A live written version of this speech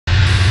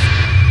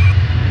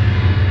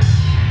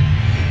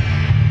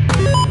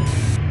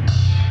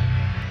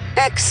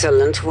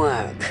Excellent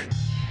work.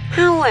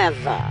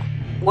 However,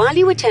 while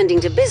you were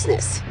tending to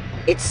business,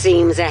 it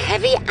seems a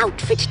heavy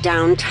outfit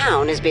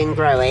downtown has been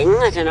growing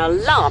at an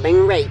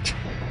alarming rate.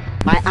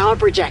 By our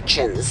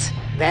projections,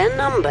 their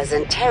numbers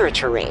and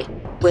territory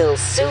will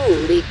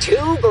soon be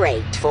too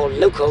great for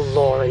local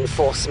law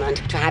enforcement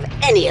to have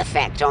any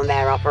effect on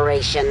their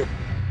operation.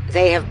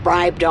 They have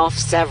bribed off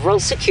several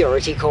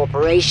security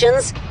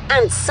corporations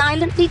and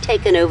silently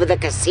taken over the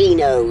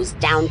casinos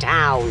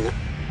downtown.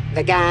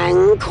 The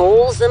gang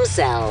calls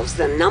themselves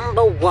the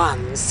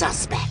 #1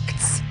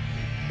 suspects.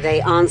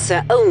 They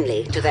answer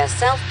only to their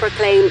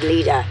self-proclaimed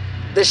leader,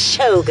 the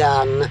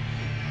Shogun.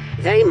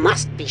 They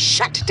must be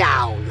shut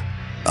down.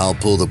 I'll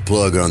pull the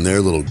plug on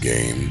their little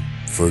game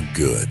for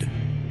good.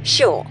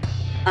 Sure.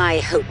 I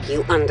hope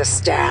you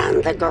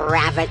understand the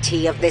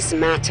gravity of this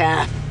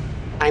matter.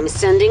 I'm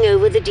sending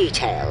over the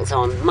details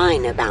on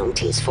minor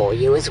bounties for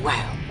you as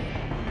well.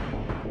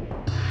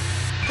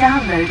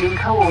 Downloading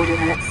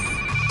coordinates.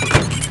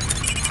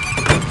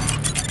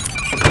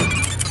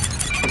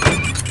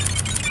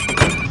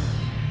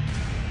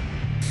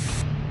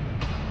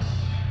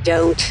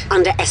 Don't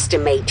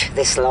underestimate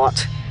this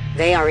lot.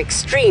 They are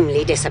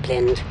extremely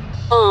disciplined,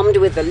 armed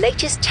with the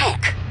latest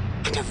tech,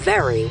 and are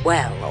very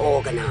well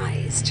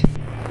organized.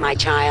 My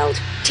child,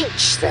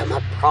 teach them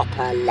a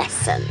proper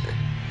lesson.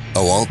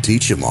 Oh, I'll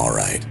teach him all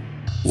right.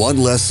 One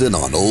lesson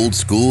on old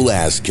school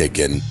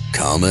ass-kicking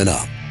coming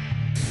up.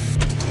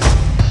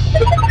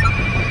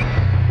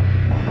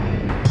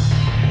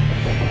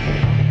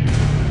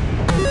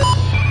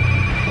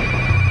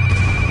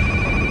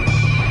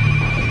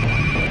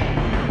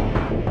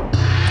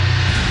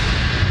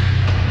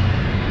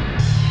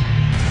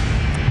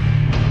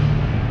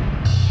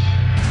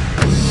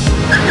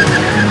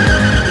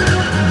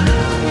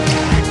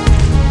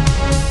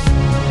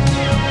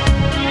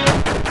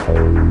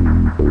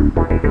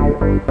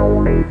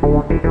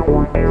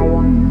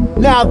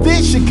 Now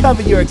this should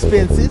cover your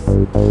expenses.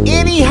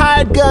 Any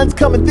hired guns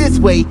coming this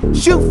way,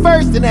 shoot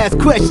first and ask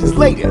questions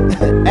later,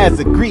 as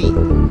agreed.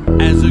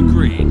 As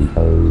agreed.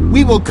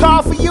 We will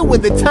call for you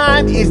when the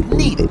time is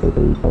needed.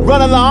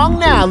 Run along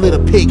now,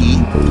 little piggy.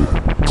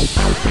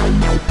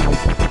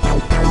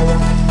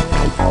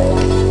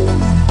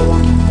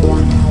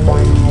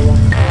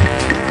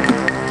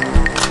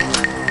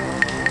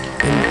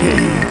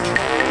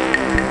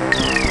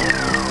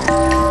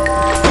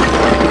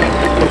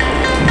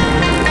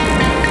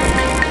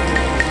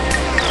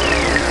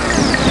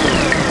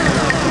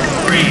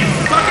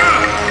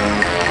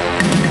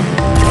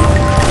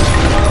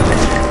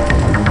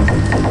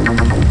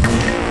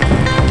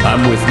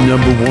 I'm with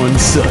 #1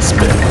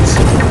 suspect.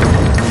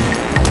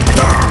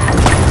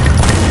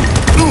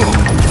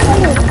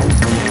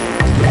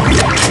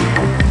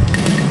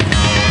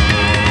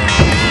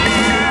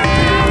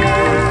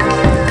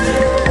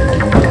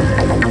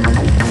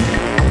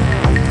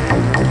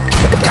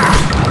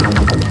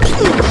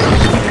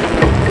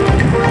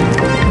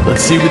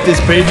 Let's see what this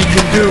baby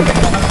can do.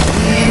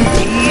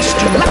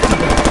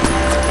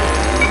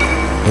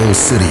 Whole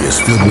city is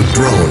filled with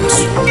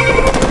drones.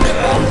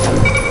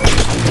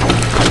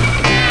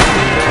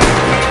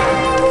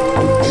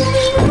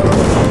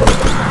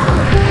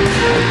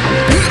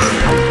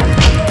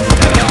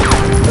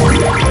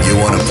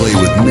 Play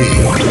with me.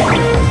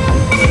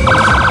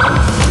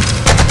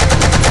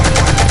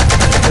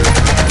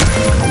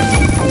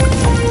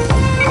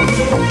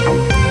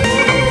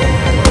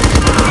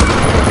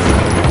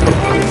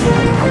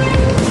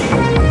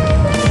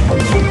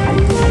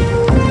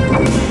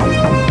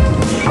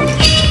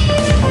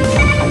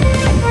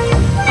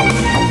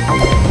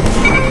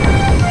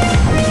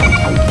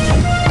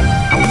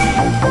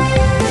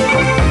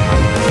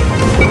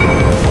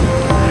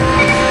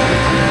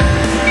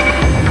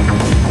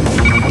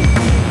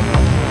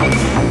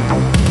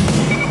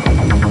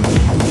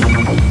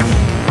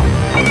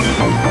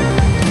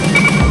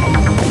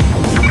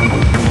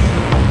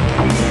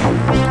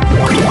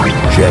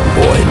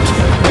 Checkpoint.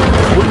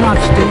 We're not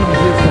staying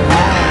here for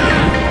long.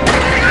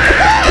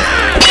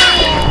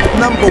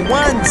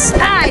 #1's.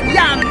 Hide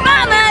your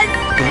mamas!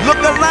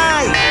 Look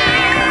alive.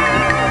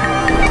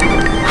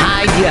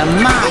 Hide your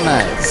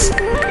mamas!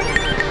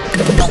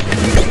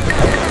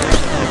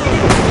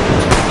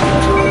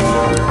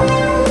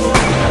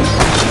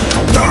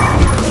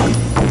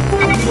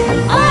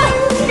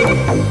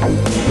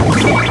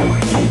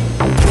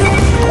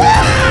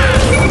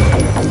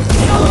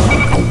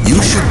 You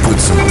should put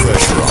some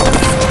pressure on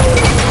that.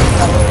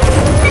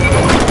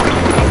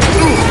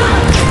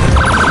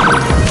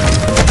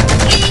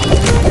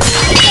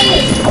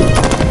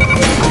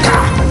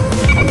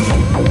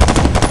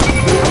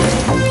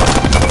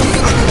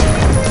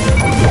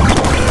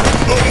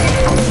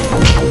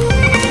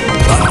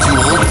 I'm too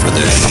old for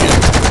this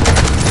shit.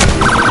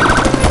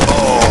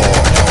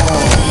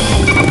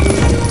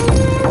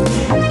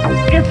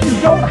 If you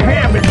don't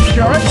have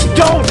insurance,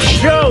 don't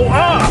show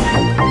up!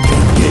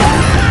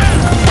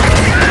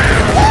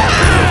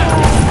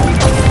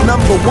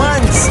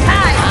 #1's.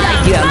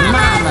 Hide your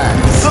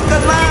mamas! Look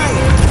alive.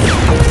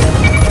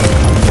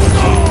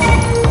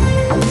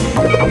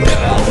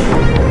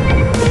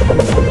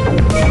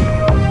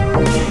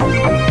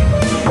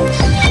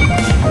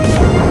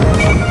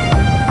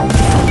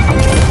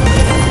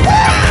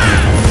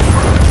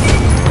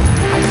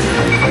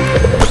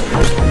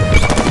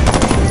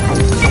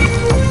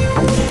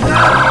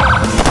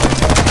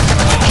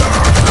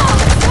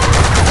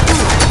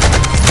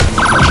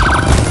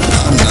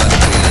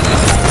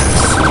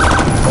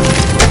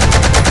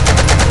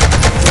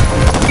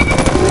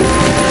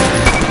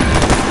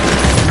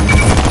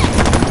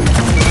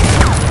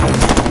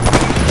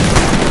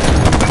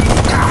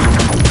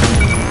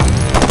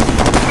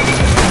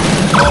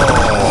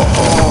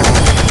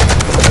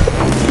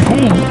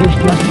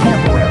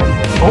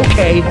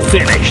 Okay,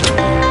 finished.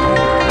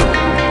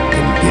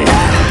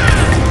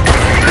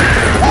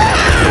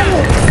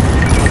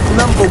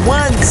 Number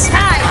ones.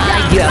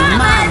 Hide your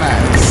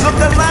mamas. Look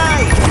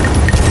alive.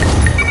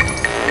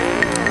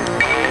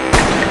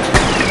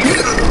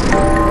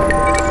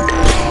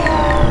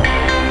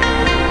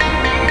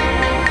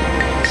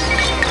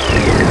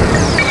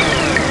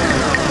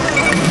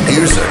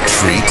 Here's a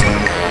treat.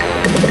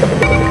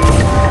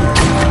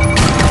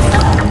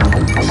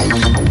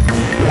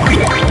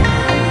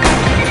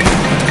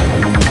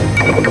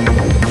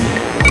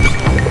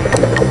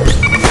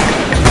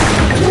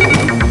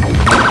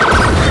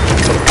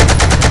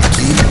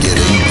 Keep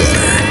getting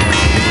better.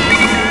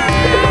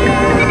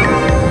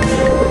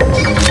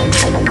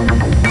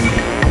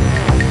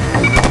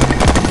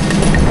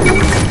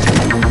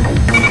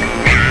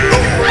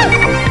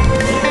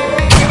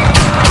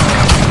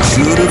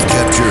 Should have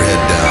kept your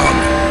head down.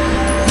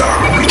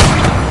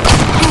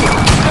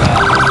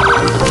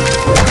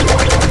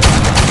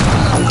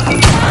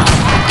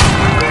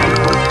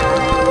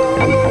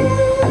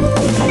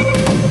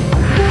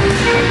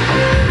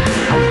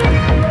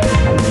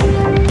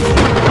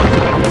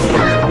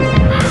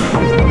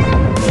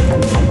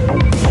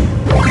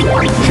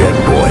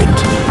 Checkpoint.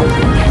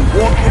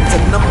 Walk into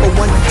number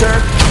one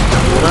turn.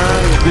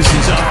 This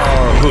is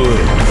our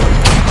hood.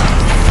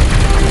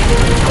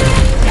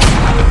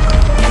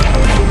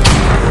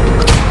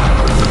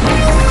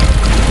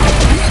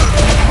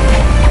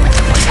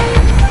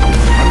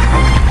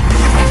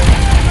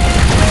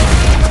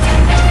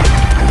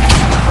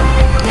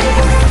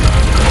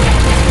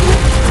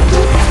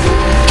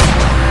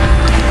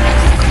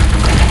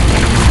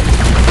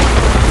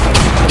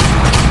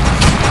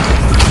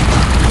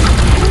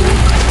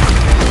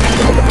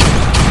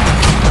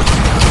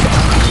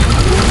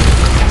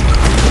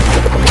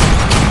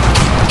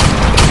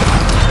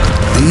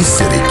 These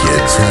city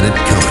kids had it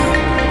coming.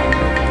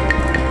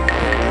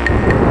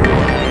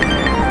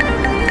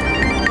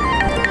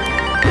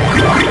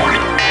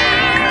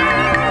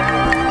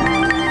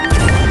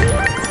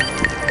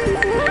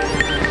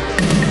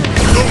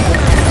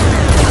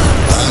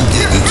 I'm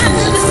getting too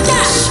old for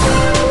this.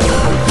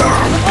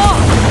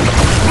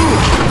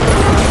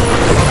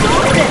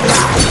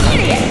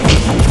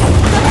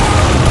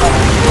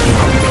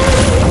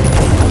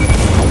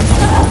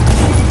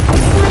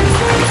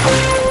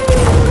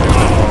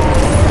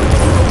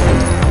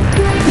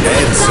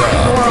 Heads up.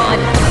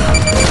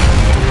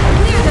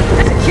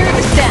 Secure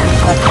the step.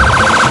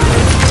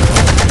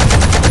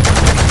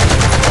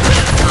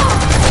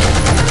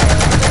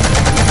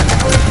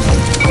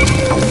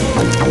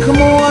 Come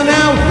on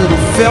out,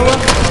 little fella.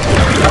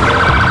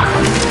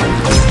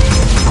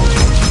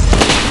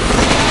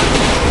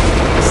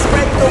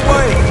 Spread the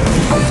word.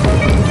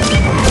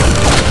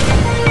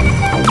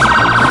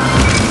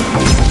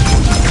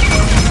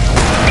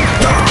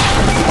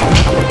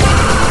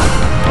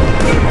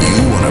 You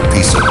want a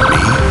piece of me?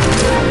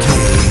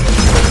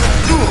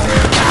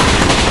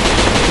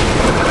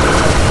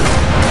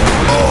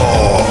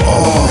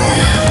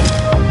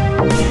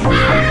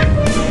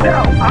 No,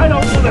 I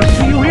don't want to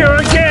see you here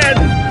again.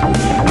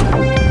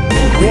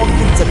 Walk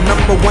into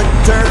number one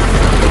turn.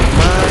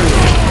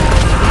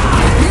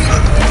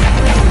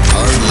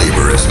 Hard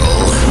labor is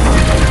all.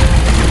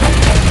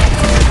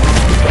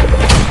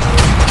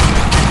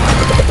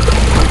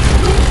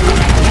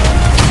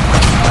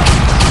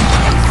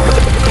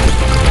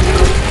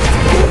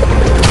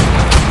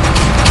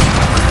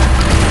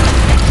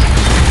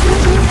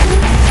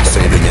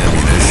 Saving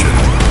ammunition.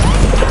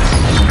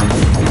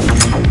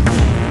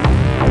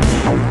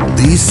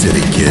 These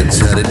city kids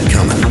had it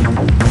coming.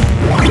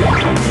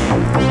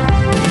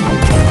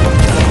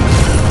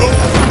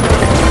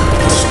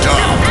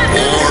 Stop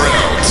or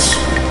else.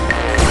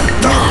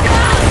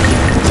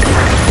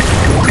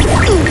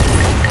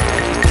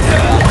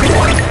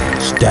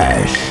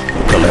 Stash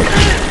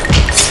collected.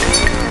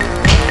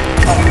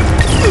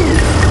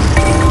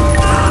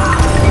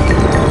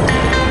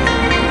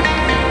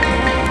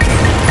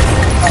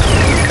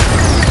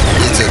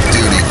 It's a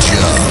duty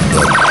job,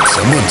 but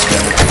someone's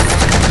got to do it.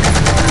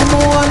 Come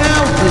on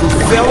out, little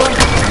fella.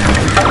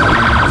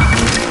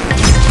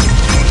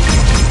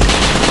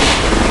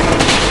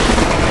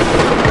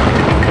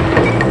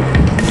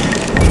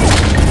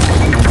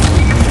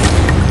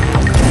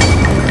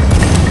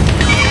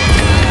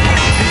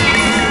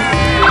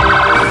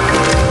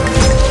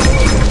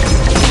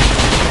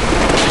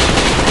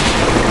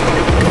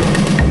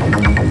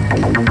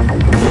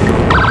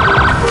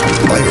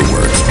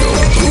 Fireworks go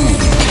boom.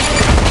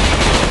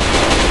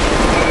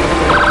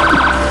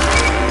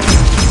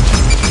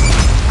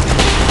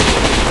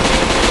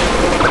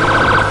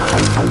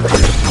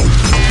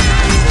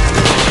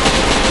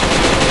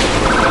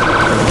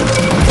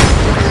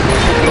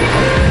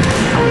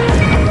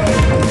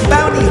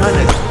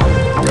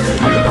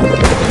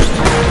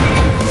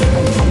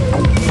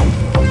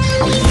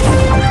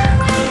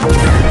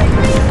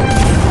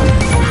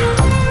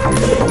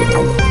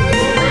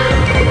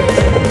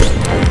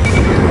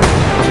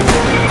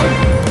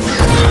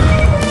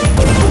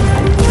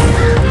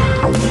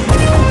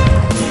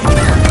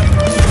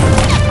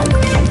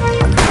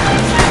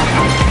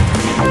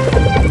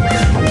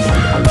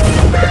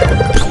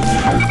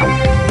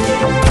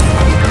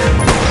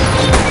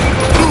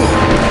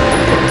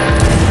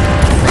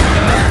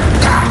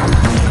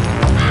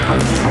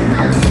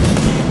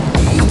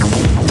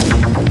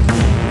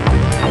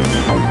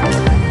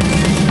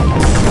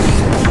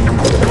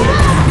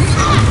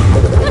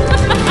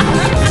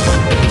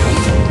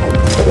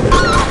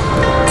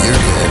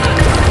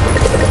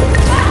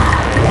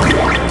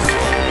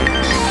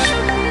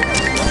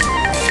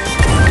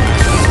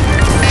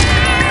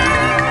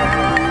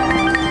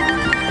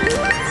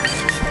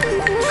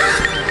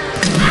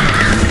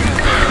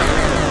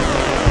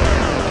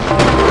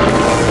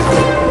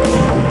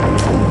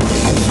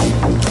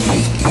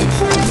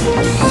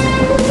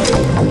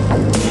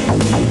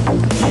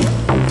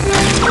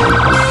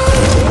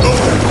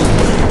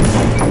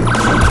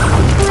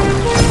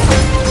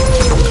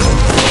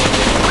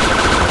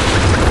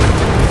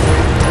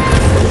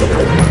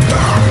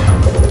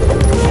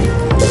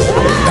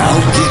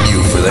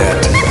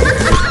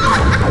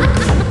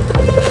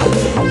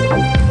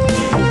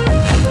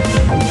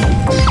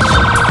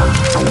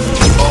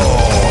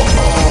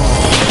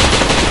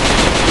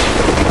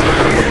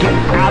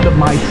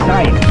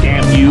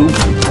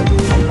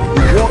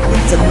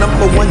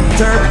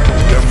 Turk,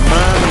 your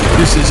mom.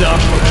 This is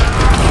up.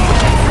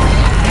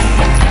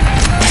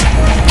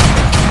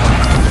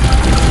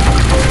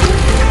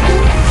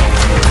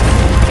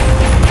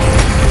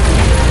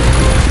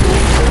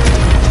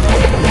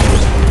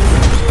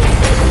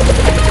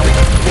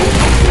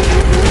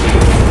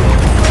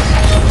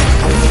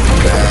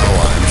 Now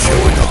I'm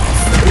showing off.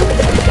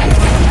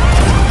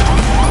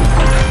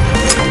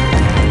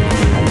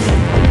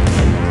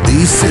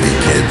 These city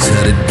kids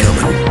had it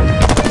coming.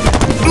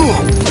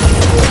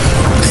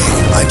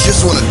 Hey, I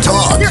just want to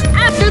talk. They're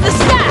after the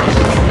stash!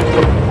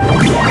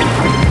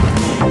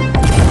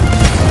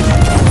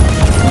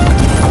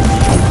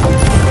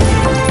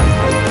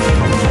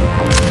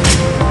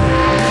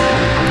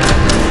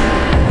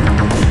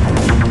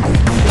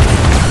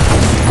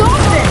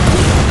 Stop it!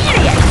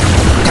 Idiot!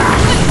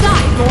 Good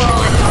die,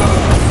 moron!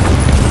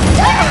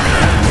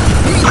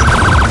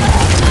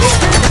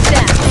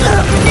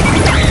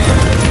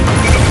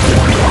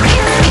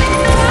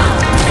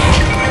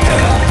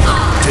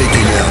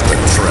 Taking out the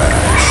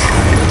trash.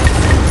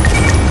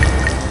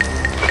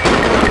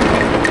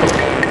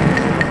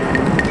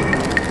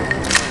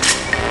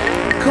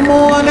 Come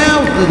on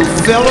out, little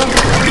fella.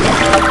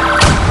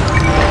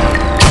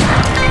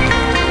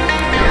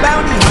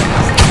 Bounty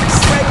hunters,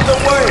 spread the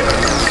word.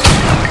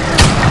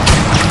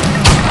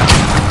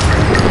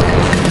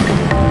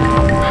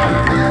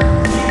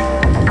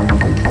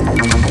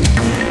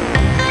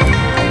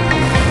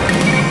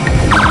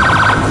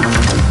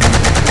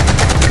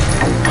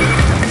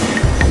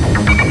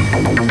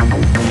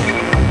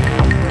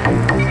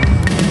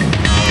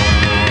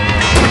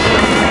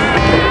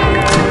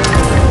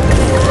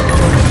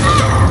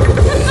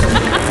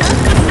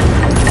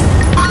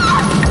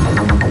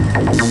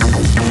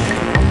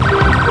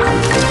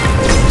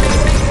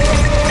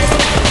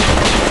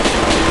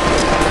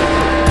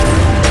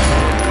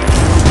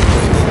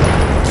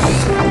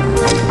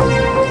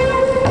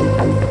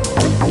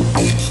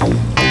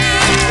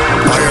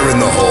 Fire in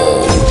the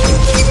hole.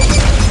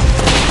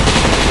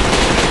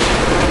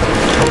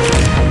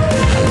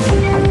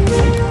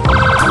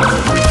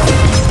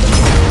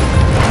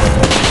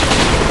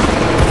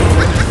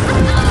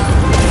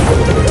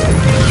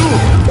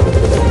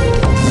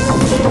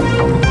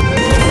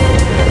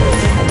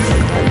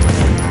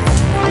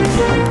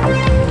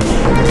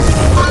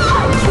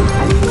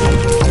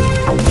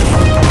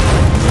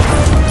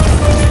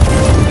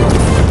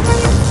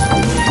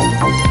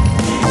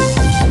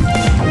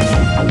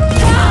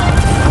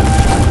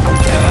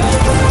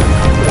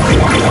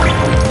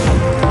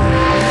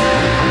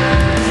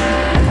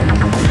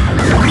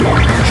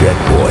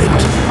 Checkpoint.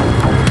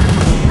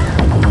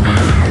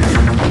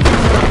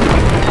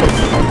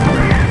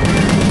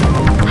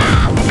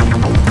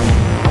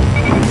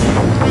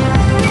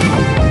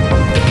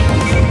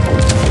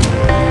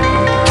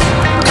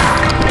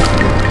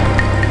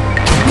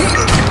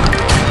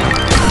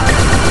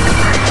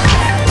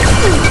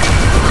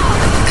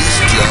 This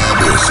job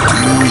is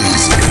too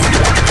easy.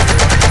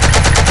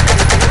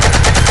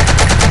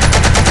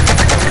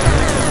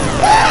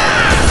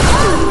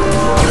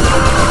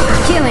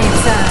 Killing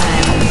time!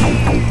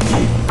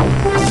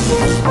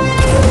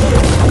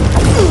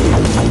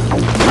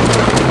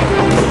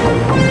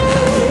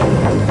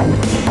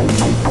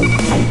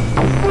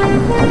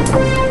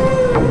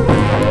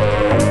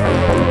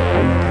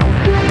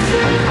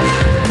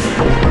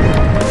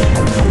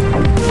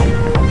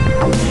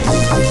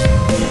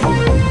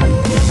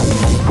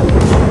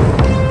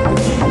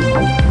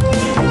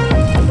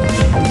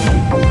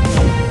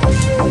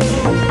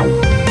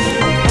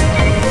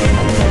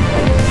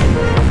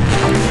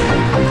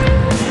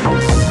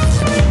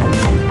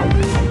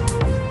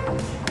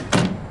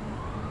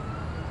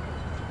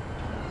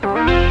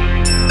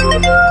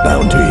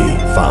 Bounty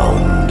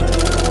found.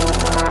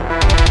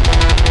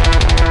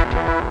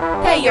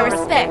 Pay your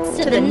respects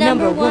to the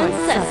 #1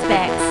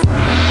 suspects.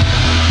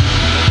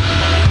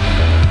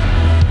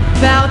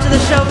 Bow to the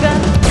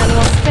Shogun, and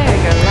we'll spare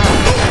your life.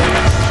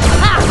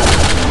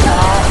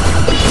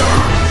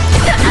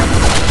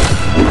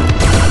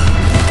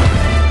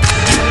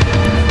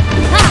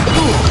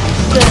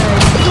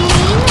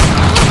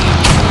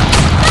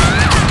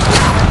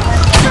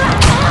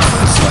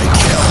 It's like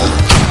hell.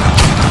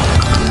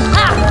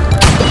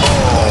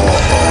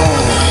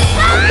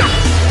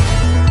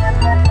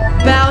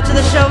 Bow to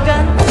the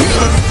Shogun, and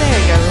we'll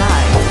spare your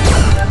life.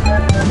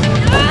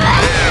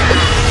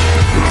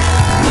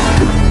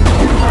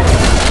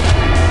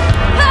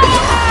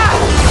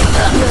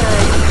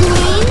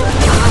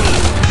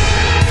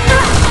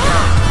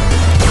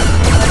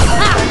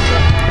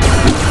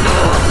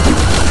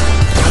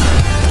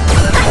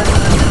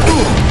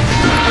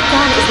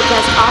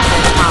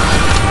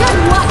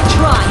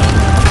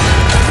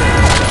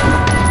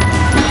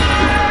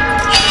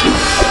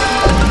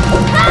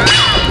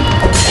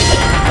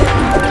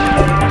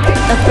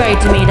 Afraid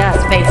to meet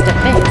us face to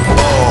face.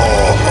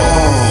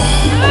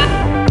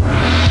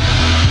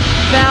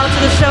 Bow to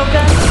the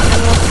Shogun,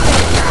 and we'll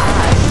spare your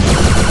life.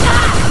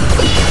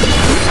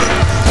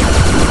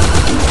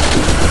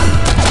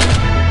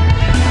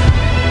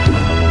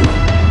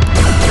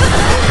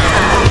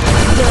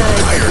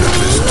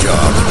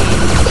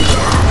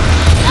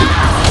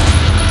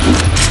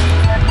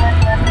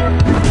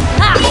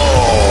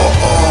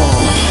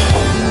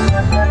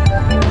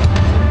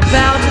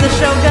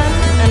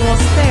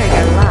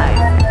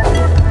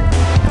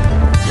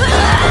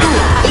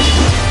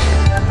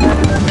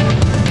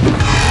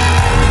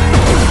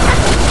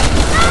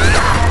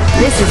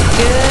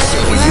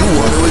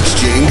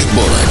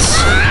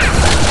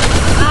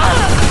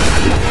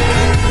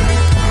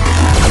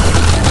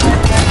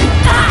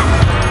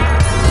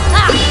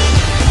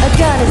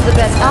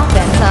 best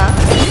offense, huh?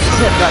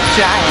 Good luck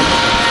trying.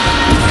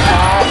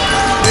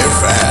 They're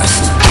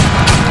fast.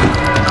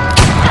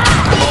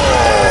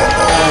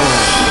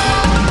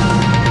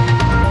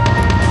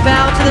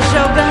 Bow to the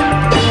Shogun,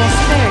 and we'll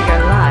spare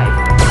your life.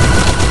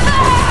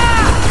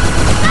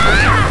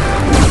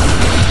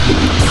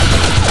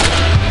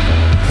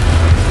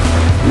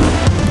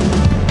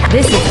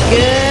 This is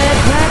good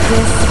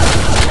practice.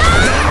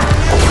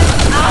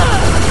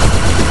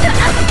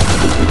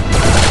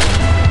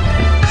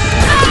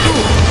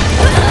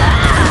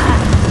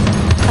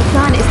 A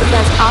gun is the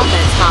best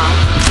offense, huh?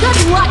 Good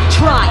luck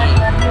trying.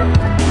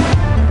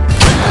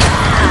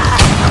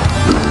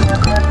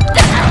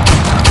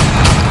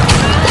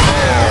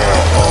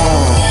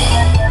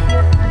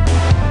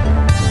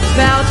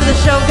 Bow to the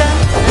Shogun,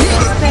 and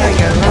we'll spare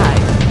your life.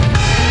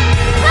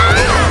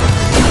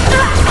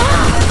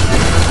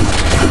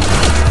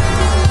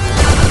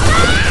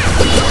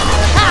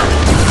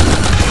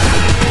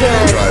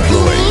 Try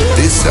blowing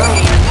this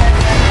out.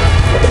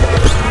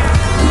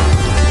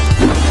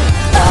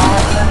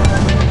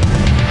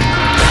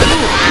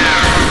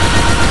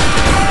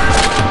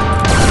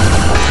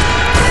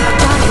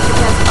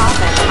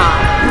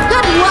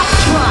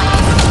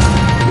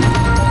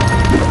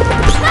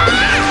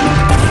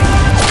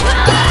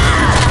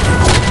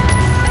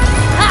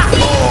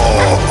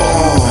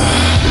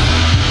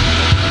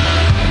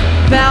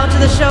 Bow to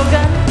the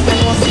Shogun, and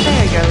we'll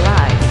spare your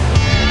life.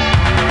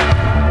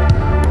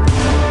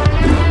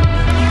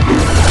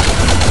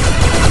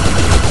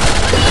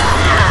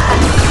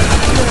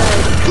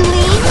 Good,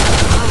 clean.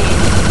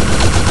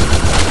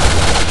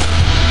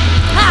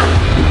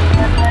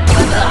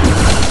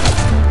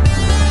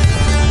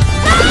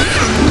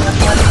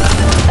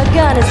 A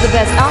gun is the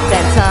best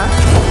offense, huh?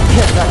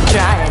 Good luck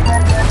trying.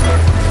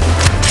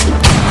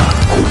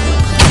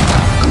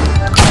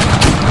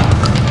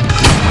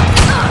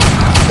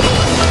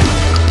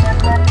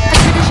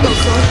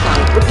 Sword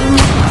fight would be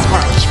nothing for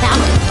a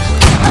challenge.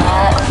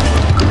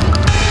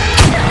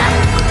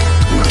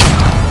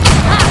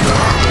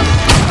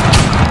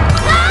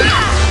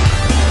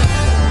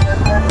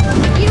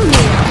 You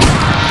need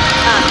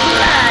a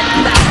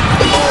bloodbath.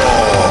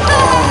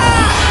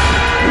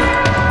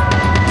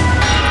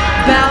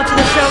 Bow to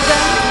the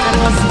Shogun, and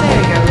we'll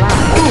spare your life.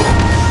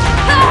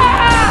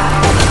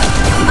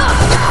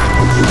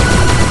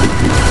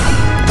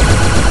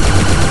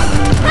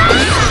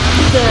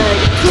 Good,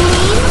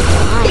 clean.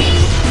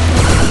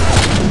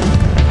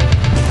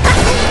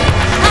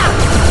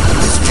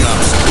 This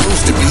job's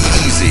supposed to be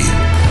easy.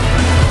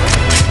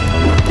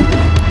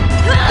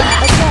 A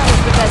gun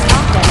is the best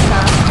offense,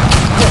 huh?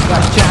 Good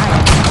luck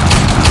trying.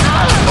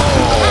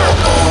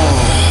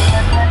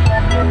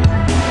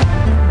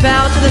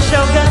 Bow to the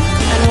Shogun,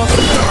 and we'll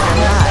spare your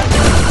life.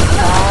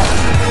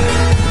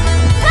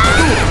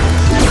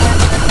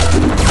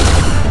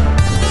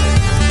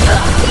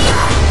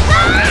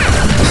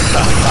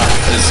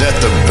 Is that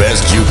the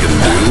best you can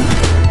do?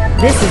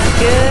 This is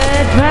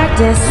good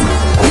practice.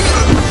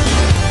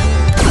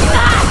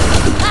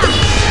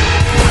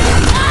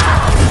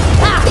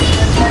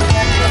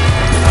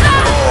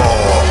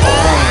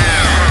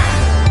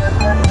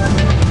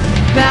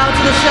 Bow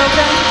to the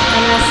Shogun,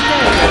 and we'll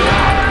spare your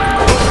life.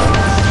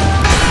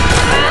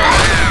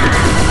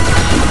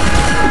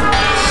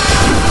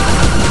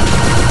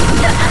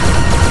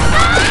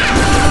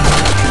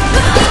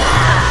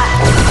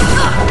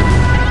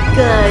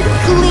 Good,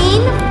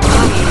 clean.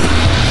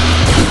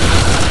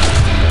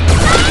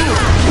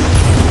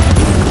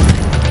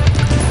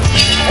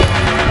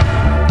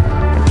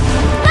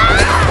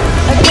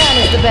 A gun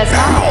is the best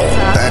offense,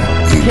 huh? That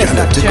Good kind of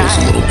luck tickles a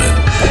trying. little bit.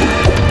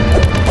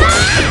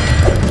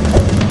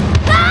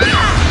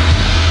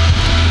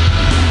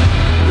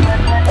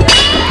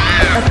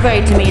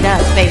 Afraid to meet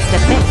us face to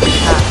face,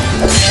 huh?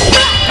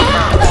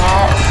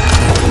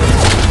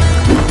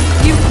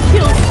 You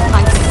killed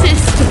my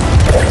sister.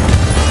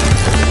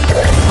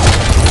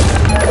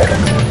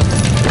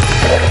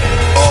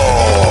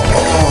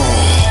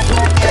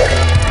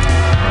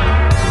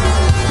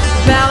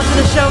 Bow to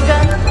the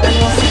Shogun, and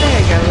we'll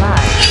spare your life.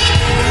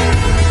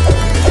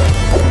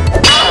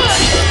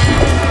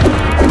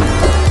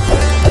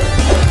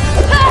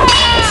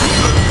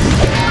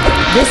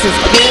 This is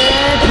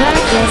good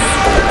practice.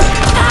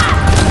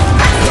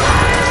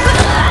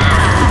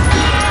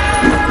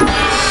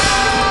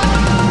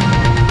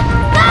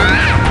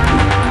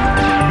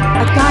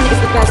 A gun is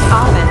the best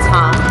offense,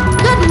 huh?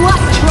 Good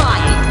luck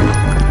trying.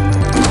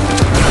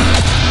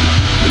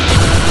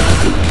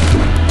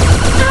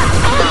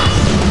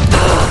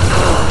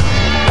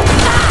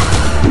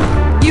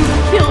 You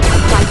killed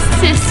my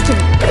sister.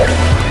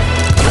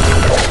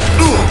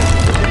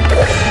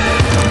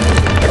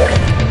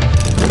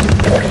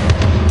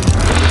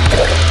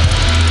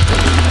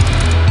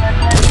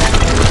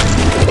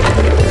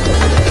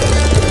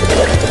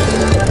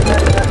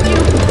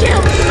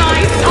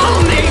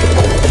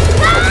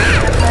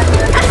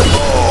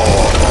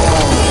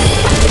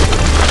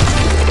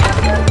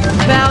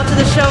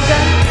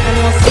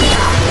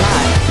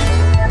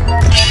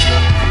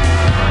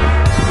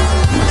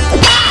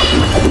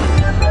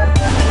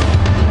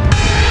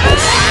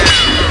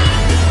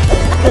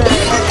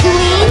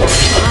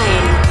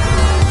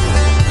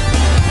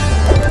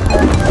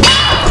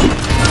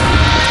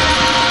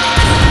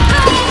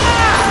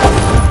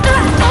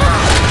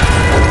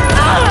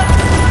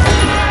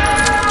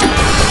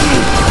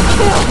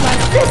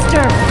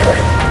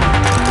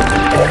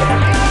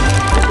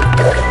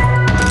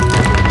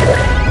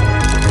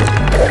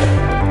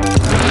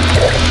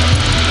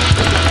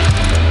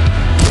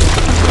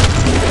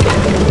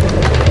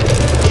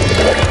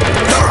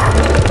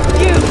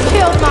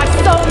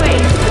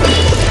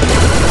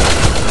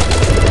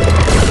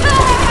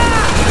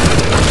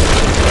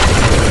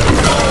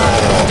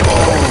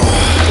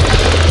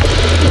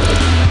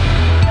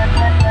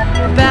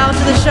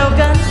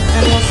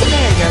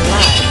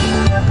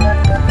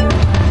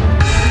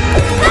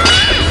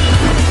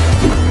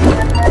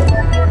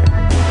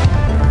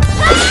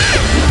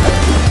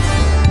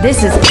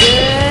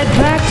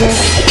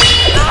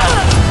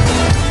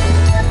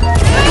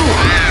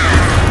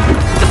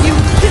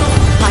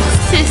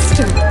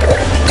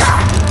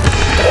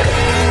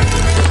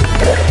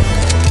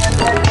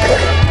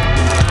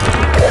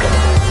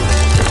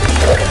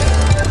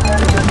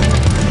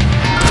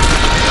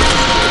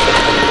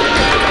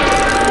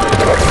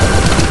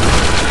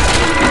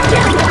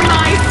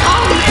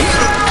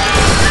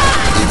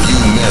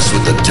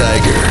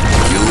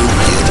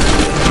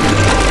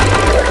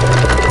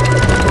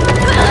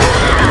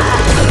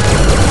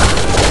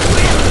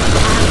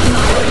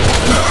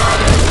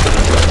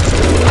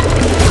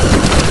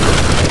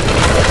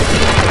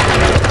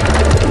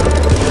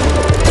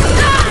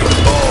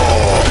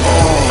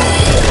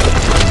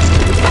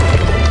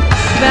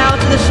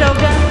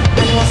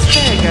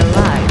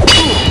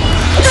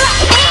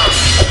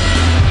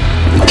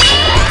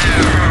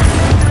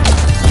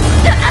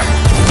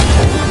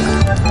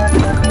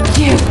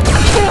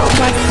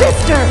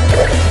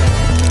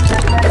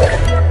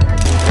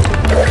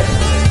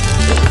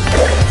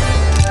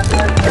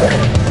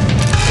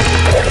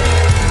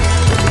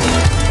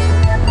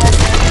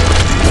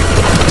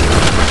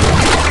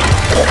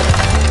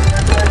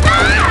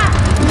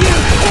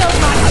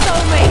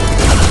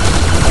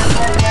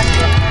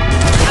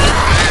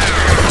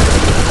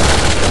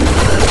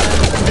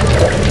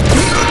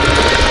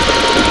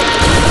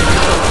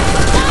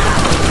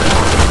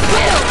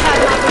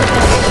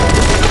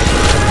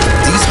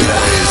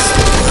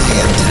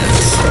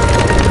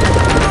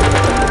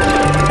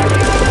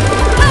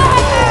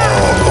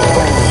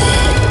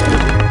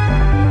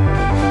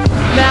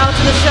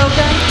 Shogun,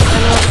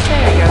 and we'll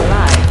spare your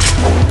life.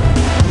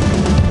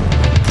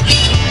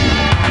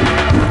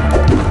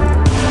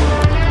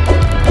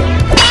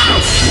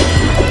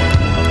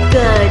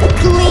 Good,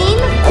 clean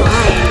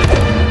fire.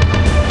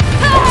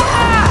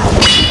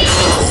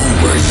 Who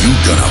are you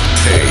gonna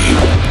pay?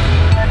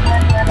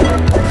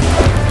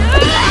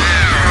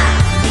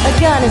 A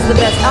gun is the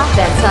best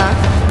offense, huh?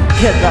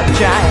 Good luck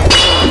trying.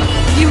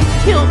 You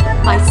killed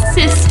my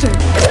sister.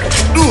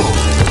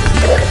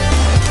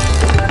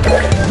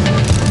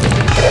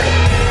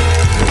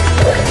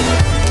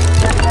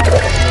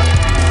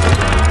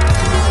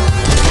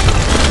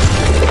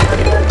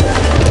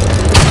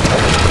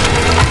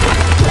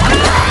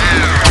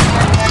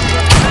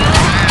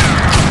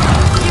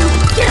 You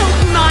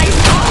killed my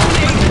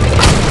soulmate.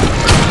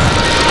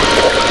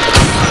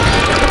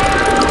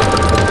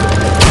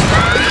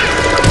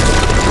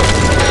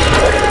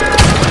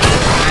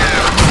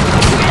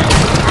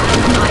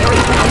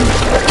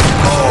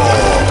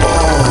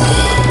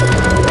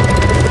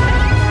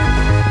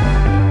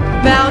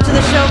 Bow to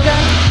the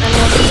Shogun, and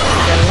we'll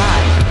spare your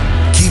life.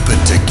 Keep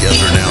it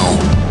together now.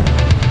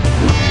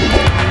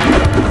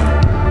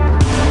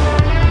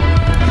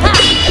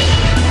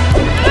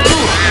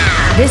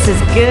 This is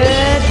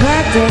good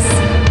practice.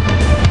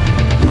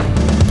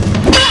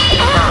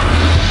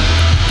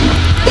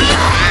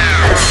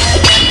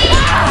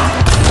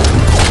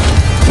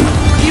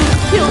 You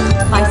killed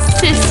my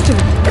sister.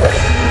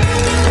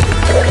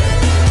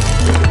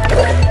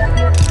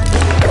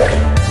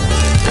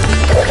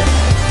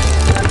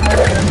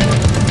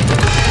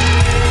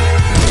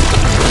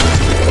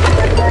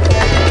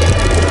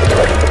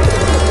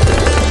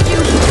 You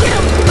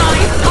killed my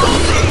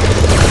soulmate.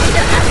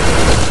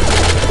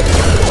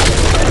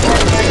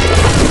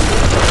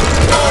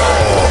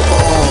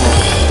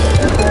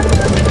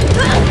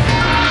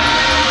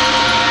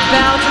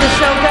 Bow to the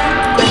Shogun,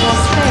 and we'll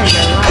spare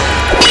your life.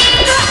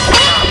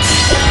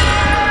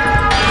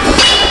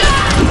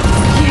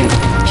 You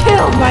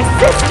killed my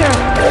sister.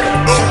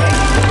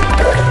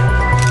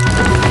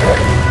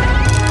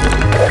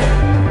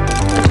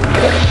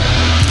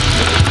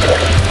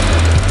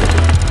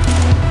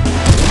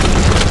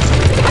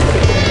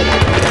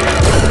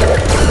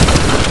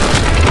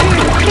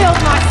 You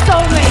killed my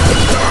soulmate.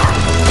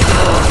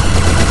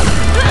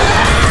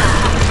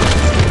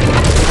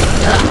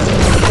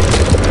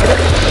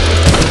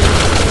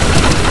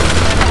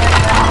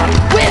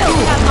 Will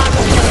have my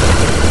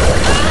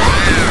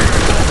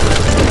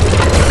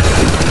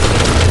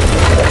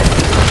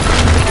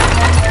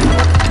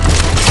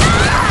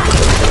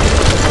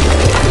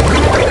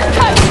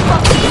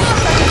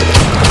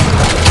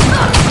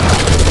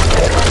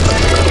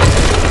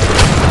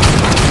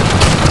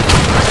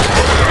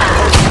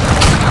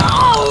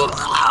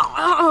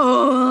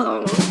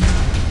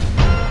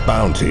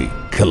Bounty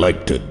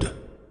collected.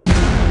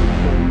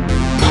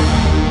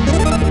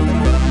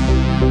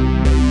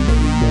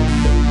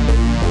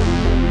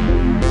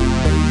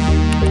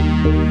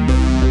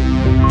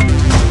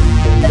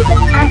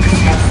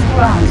 Access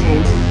granted.